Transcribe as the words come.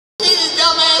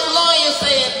dumbass lawyer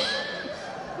said,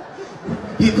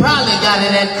 he probably got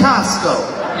it at Costco.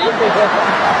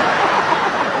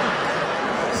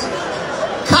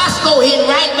 Costco hit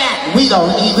right back. We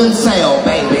don't even sell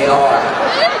baby oil.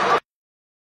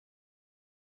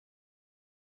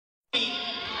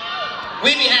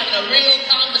 We be having a real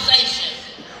conversation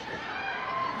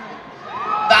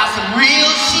about some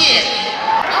real shit.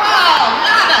 Oh,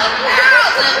 not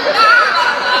 $1,000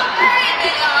 of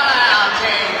baby oil,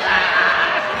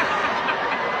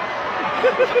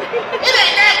 it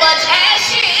ain't that much ass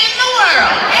shit in the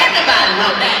world. Everybody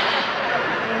know that.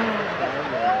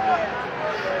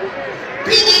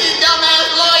 Diddy's dumbass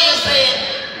lawyer said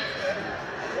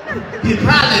he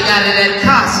probably got it at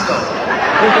Costco.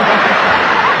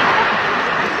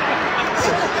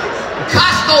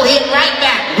 Costco hit right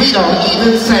back. We don't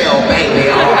even sell baby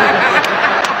oil.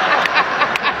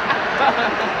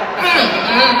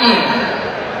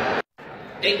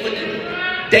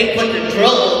 They put the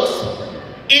drugs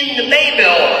in the baby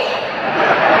oil.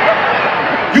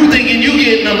 You thinking you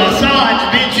getting a massage,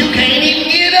 bitch, you can't even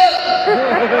get up.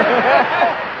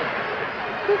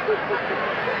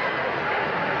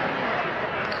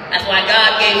 That's why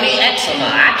God gave me eczema.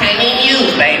 I can't even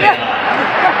use baby oil.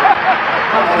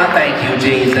 I want to thank you,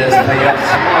 Jesus, for your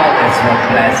smallest of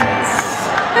blessings.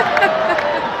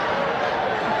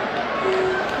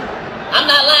 I'm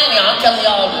not lying y'all, I'm telling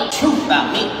y'all the truth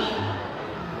about me.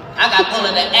 I got one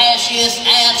of the ashiest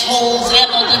assholes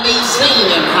ever to be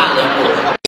seen in Hollywood.